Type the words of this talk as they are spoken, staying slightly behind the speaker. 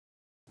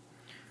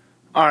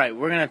Alright,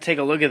 we're going to take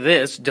a look at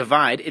this.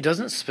 Divide. It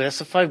doesn't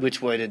specify which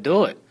way to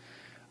do it.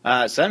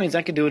 So that means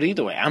I can do it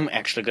either way. I'm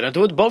actually going to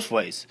do it both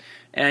ways.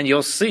 And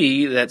you'll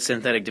see that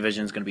synthetic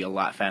division is going to be a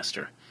lot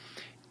faster.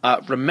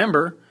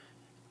 Remember,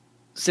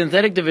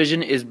 synthetic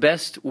division is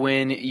best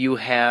when you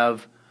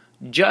have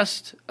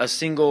just a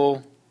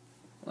single,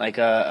 like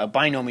a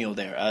binomial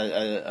there,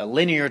 a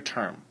linear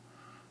term.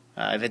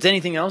 If it's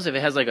anything else, if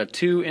it has like a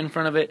 2 in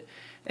front of it,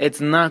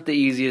 it's not the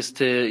easiest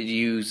to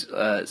use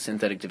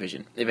synthetic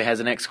division. If it has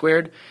an x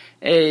squared,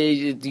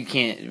 you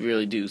can't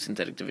really do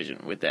synthetic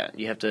division with that.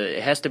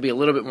 It has to be a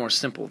little bit more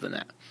simple than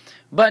that.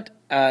 But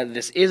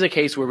this is a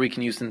case where we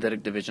can use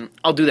synthetic division.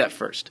 I'll do that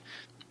first.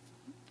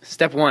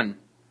 Step 1,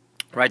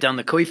 write down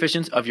the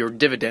coefficients of your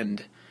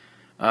dividend.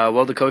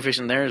 Well, the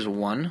coefficient there is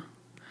 1.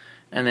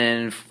 And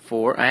then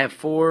 4. I have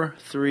 4,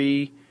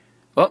 3.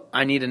 Well,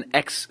 I need an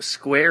x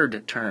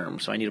squared term,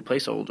 so I need a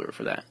placeholder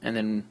for that. And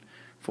then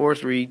 4,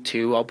 3,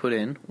 2, I'll put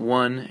in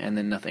 1, and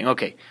then nothing.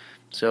 Okay,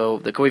 so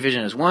the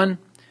coefficient is 1,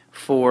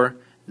 4,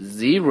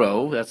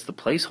 0, that's the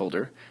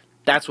placeholder.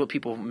 That's what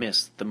people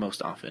miss the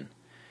most often.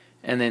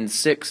 And then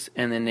 6,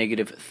 and then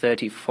negative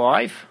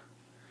 35.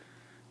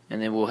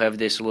 And then we'll have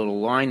this little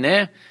line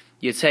there.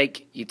 You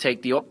take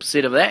the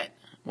opposite of that.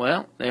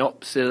 Well, the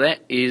opposite of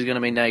that is going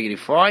to be negative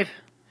 5.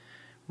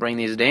 Bring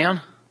these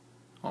down.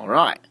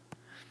 Alright,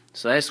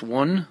 so that's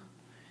 1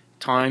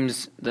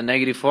 times the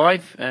negative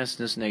 5, that's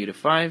just negative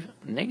 5,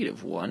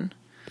 negative 1,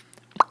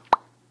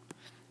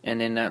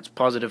 and then that's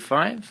positive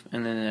 5,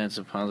 and then that's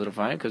a positive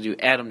 5, because you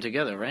add them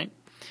together, right?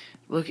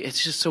 Look,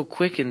 it's just so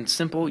quick and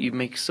simple, you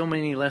make so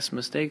many less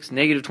mistakes.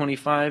 Negative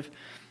 25,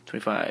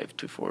 25,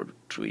 24,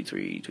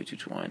 23, 22,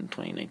 21,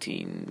 20,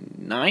 19,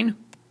 9?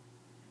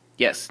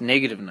 Yes,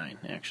 negative 9,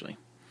 actually.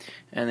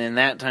 And then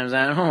that times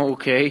that, oh,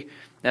 okay,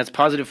 that's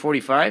positive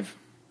 45.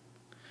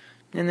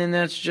 And then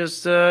that's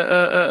just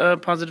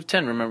positive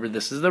 10. Remember,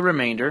 this is the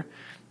remainder.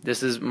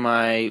 This is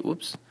my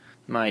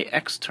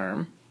x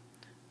term.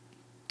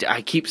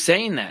 I keep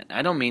saying that.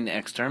 I don't mean the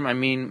x term. I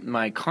mean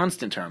my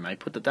constant term. I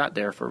put the dot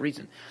there for a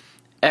reason.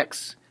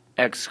 X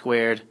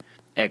squared,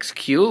 x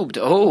cubed.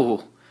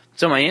 Oh,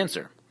 so my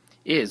answer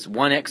is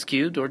 1x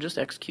cubed, or just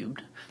x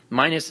cubed,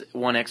 minus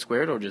 1x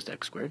squared, or just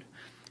x squared,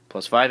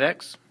 plus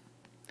 5x,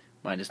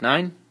 minus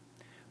 9,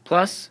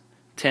 plus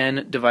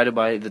 10 divided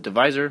by the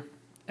divisor,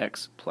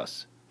 x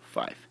plus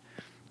 5.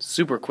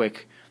 Super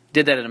quick.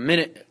 Did that in a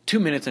minute, 2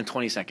 minutes and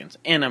 20 seconds,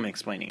 and I'm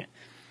explaining it.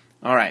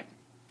 Alright,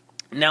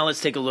 now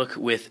let's take a look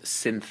with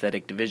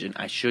synthetic division.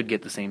 I should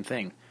get the same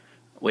thing.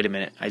 Wait a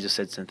minute, I just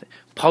said synthetic.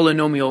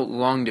 Polynomial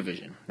long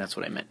division, that's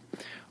what I meant.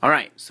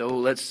 Alright, so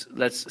let's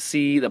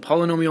see the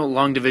polynomial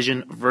long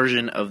division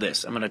version of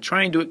this. I'm going to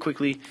try and do it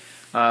quickly,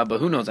 but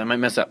who knows, I might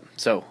mess up.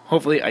 So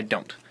hopefully I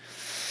don't.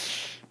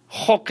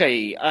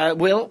 Okay,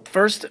 well,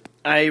 first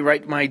I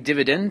write my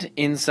dividend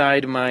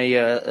inside my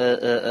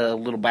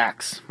little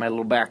backs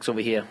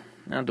over here.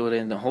 I'll do it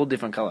in a whole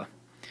different color.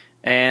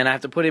 And I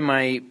have to put in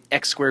my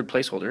x squared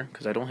placeholder,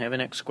 because I don't have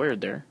an x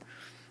squared there.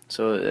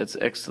 So it's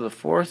x to the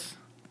 4th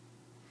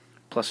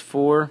plus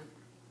 4,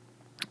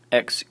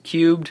 x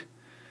cubed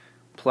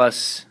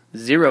plus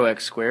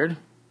 0x squared,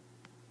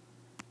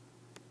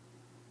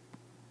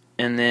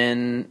 and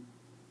then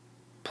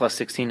plus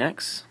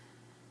 16x.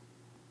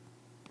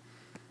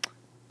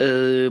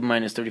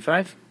 Minus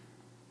 35.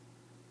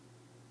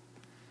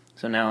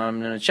 So now I'm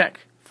going to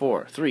check.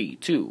 4, 3,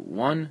 2,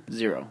 1,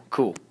 0.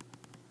 Cool.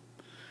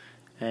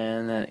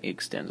 And that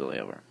extends all the way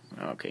over.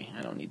 Okay,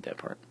 I don't need that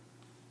part.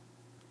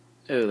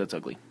 Oh, that's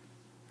ugly.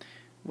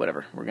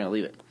 Whatever, we're going to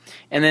leave it.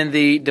 And then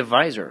the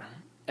divisor,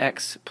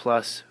 x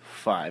plus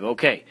 5.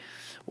 Okay,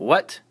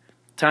 what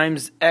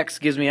times x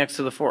gives me x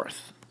to the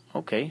 4th?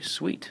 Okay,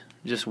 sweet.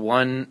 Just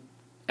 1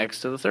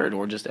 x to the 3rd,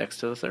 or just x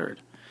to the 3rd.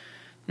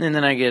 And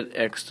then I get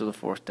x to the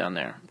 4th down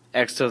there.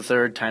 X to the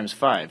 3rd times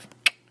 5.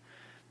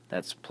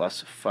 That's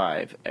plus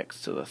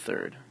 5x to the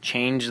 3rd.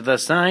 Change the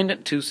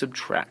sign to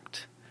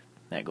subtract.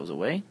 That goes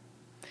away.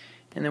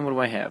 And then what do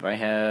I have? I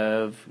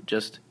have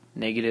just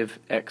negative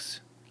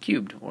x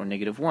cubed, or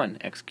negative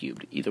 1x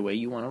cubed. Either way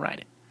you want to write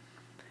it.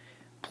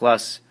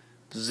 Plus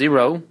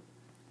 0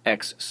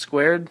 x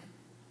squared.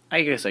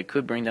 I guess I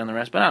could bring down the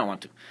rest, but I don't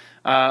want to.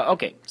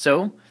 Okay,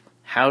 so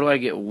how do I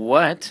get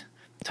what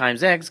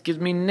times x gives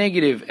me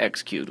negative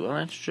x cubed? Well,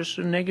 that's just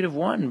a negative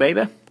 1,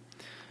 baby.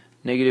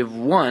 Negative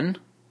 1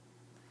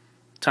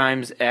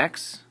 times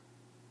x.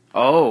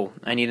 Oh,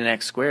 I need an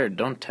x squared,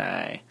 don't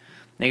I?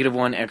 Negative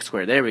 1 x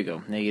squared. There we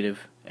go.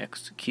 Negative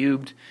x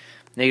cubed.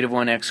 Negative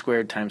 1 x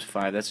squared times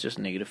 5. That's just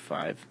negative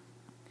 5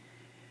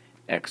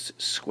 x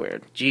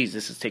squared. Geez,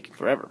 this is taking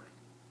forever.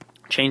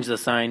 Change the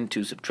sign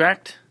to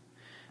subtract.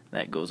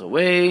 That goes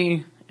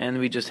away. And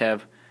we just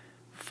have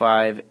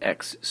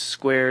 5x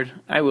squared.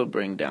 I will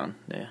bring down.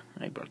 Yeah,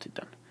 I brought it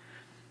down.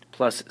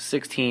 Plus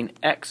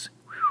 16x.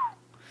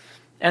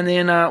 And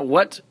then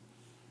what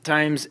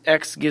times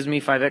x gives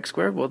me 5x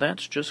squared? Well,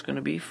 that's just going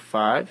to be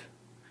 5x,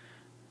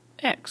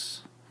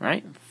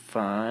 right?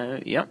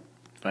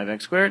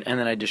 5x squared. And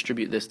then I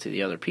distribute this to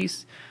the other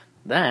piece.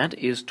 That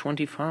is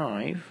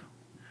 25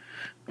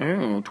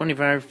 Oh,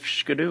 25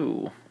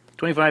 skidoo.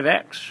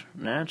 25x.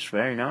 That's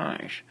very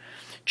nice.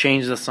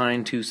 Change the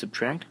sign to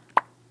subtract.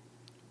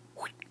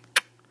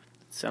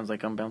 Sounds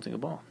like I'm bouncing a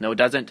ball. No, it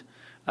doesn't.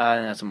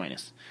 That's a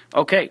minus.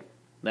 Okay,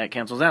 that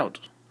cancels out.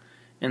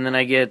 And then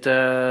I get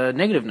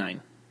negative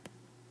 9.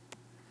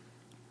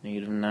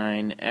 Negative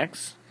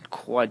 9x.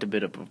 Quite a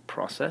bit of a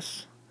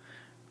process.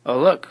 Oh,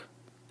 look.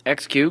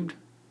 X cubed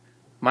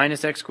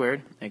minus x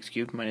squared. X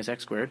cubed minus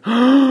x squared.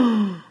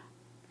 Plus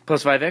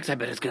 5x. I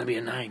bet it's going to be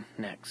a 9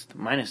 next.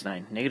 Minus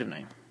 9. Negative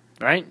 9.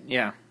 Right?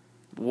 Yeah.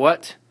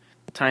 What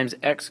times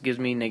x gives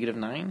me negative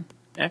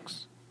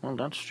 9x? Well,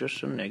 that's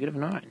just a negative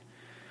 9.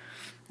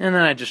 And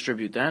then I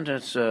distribute that.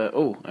 That's,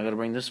 oh, I got to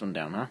bring this one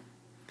down, huh?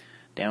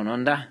 Down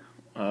under.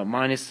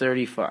 Minus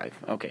 35.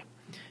 Okay.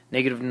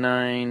 Negative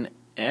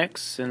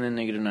 9x, and then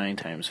negative 9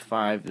 times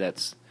 5.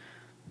 That's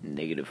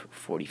negative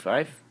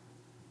 45.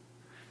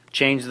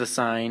 Change the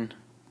sign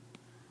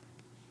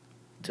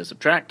to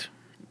subtract.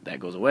 That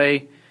goes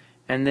away.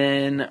 And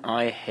then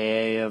I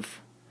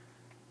have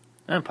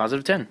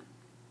positive 10.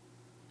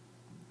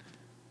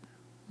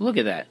 Look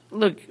at that.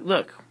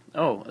 Look.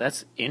 Oh,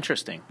 that's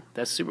interesting.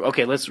 That's super.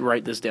 Okay, let's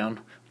write this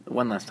down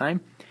one last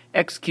time.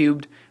 X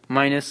cubed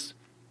minus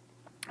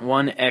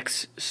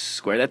 1x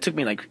squared. That took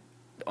me like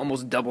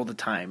almost double the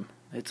time.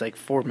 It's like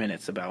 4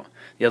 minutes about.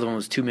 The other one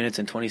was 2 minutes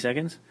and 20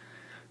 seconds.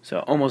 So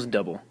almost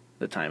double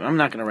the time. I'm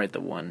not going to write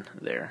the 1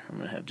 there. I'm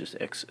going to have just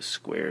x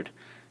squared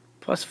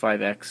plus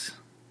 5x.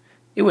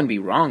 It wouldn't be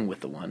wrong with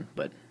the 1,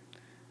 but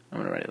I'm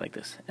going to write it like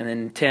this. And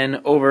then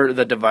 10 over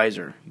the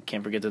divisor. You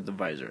can't forget the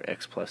divisor.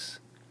 X plus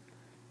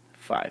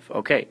 5.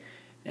 Okay.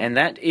 And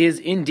that is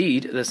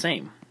indeed the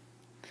same.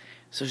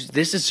 So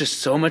this is just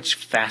so much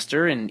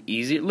faster and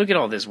easier. Look at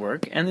all this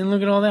work, and then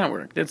look at all that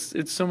work.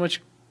 It's so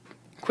much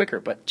quicker.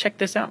 But check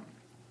this out.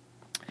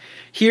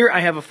 Here I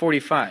have a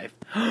 45.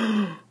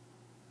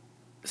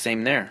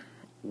 Same there.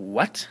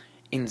 What?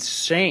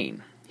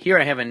 Insane. Here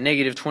I have a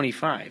negative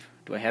 25.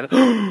 Do I have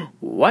it?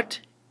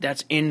 What?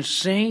 That's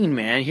insane,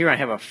 man. Here I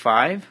have a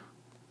 5.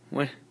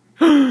 What?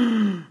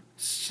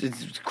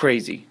 It's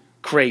crazy.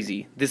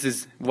 Crazy. This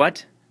is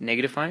what?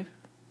 Negative 5?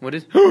 What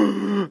is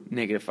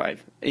negative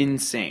 5?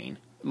 Insane.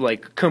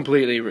 Like,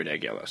 completely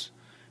ridiculous.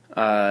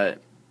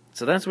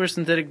 So that's where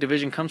synthetic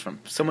division comes from.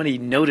 Somebody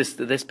noticed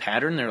this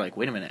pattern. They're like,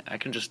 wait a minute. I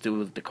can just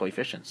do the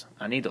coefficients.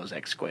 I need those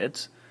x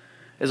squareds.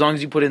 As long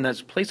as you put in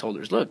those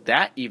placeholders. Look,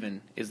 that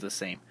even is the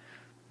same.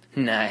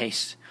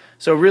 Nice.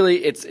 So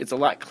really, it's a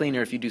lot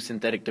cleaner if you do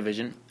synthetic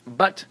division.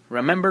 But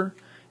remember,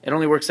 it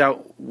only works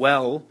out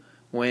well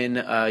when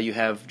you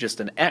have just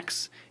an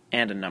x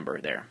and a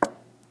number there.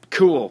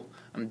 Cool.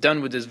 I'm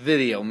done with this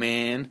video,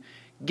 man.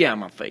 Get out of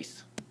my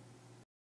face.